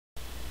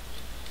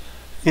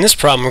In this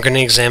problem, we're going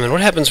to examine what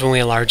happens when we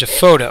enlarge a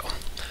photo.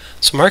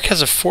 So Mark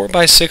has a 4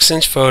 by 6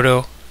 inch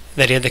photo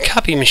that he had the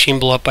copy machine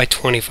blow up by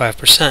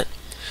 25%.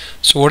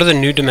 So what are the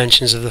new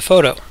dimensions of the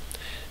photo?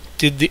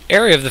 Did the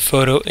area of the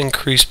photo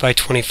increase by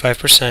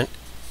 25%?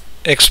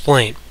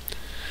 Explain.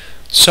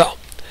 So,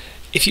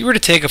 if you were to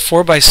take a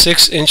 4 by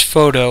 6 inch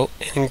photo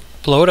and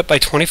blow it up by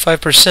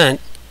 25%,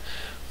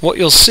 what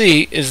you'll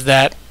see is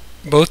that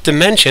both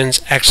dimensions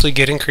actually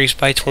get increased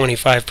by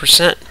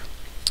 25%.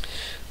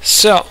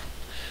 So,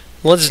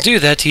 let's do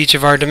that to each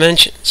of our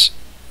dimensions.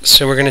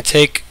 So we're going to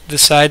take the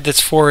side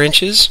that's 4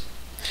 inches,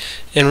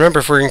 and remember,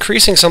 if we're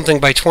increasing something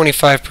by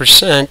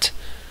 25%,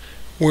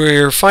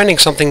 we're finding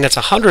something that's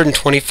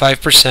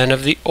 125%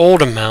 of the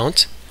old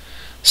amount.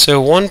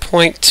 So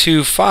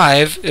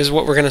 1.25 is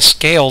what we're going to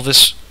scale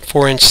this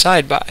 4 inch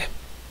side by.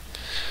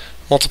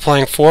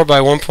 Multiplying 4 by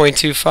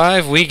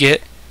 1.25, we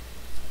get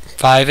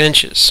 5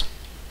 inches.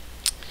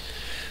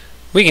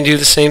 We can do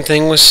the same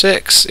thing with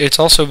 6. It's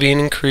also being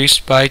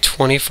increased by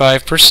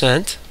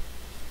 25%,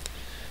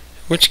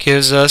 which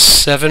gives us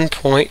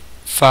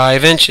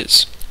 7.5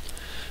 inches.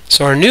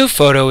 So our new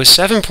photo is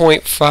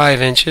 7.5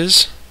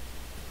 inches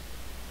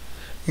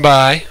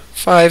by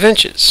 5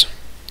 inches.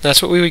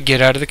 That's what we would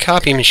get out of the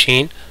copy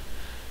machine,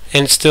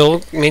 and it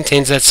still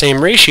maintains that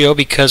same ratio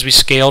because we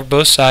scaled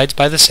both sides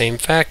by the same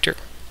factor.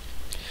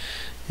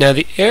 Now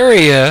the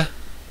area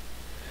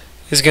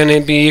is going to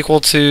be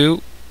equal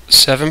to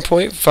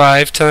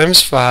 7.5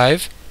 times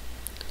 5,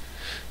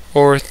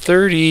 or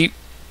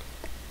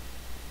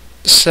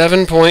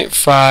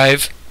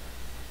 37.5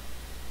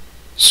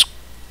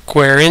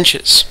 square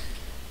inches.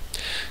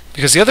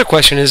 Because the other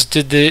question is,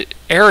 did the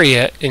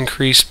area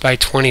increase by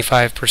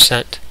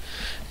 25%?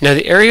 Now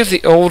the area of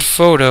the old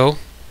photo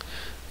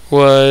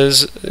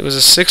was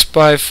a 6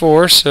 by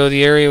 4, so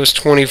the area was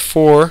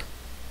 24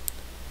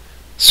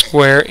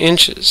 square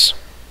inches.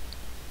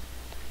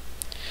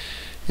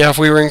 Now if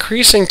we were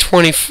increasing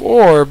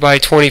 24 by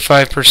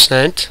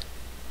 25%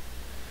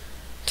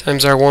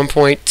 times our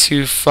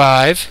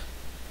 1.25,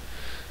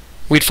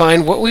 we'd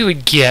find what we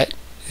would get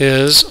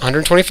is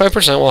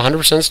 125%, well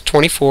 100% is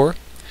 24,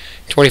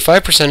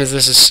 25% of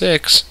this is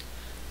 6,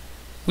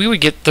 we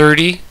would get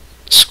 30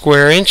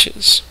 square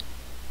inches.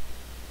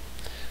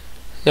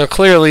 Now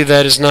clearly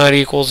that is not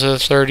equal to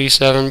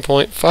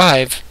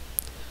 37.5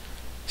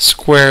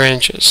 square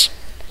inches.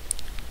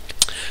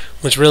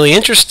 What's really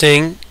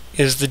interesting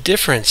is the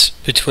difference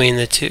between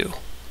the two.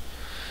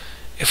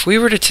 If we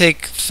were to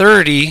take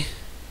 30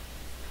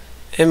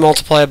 and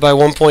multiply it by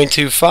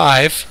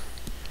 1.25,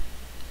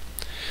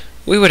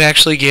 we would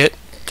actually get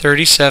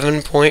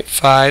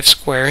 37.5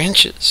 square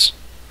inches.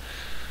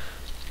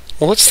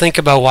 Well, let's think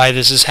about why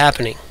this is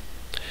happening.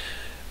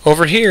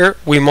 Over here,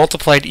 we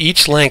multiplied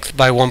each length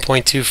by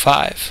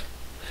 1.25.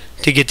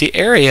 To get the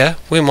area,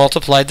 we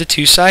multiplied the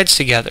two sides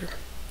together.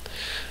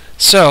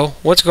 So,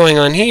 what's going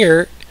on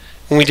here,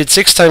 when we did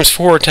 6 times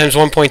 4 times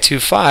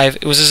 1.25,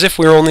 it was as if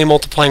we were only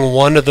multiplying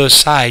one of those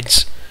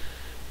sides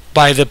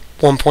by the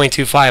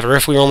 1.25, or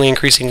if we were only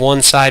increasing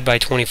one side by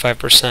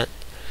 25%.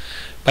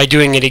 By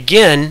doing it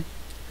again,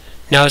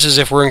 now it's as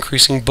if we're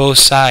increasing both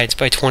sides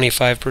by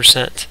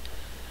 25%.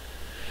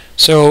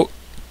 So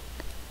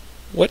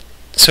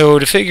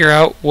to figure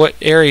out what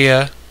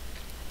area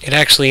it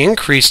actually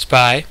increased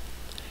by,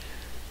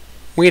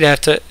 we'd have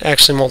to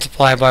actually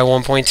multiply by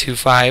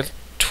 1.25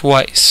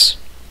 twice.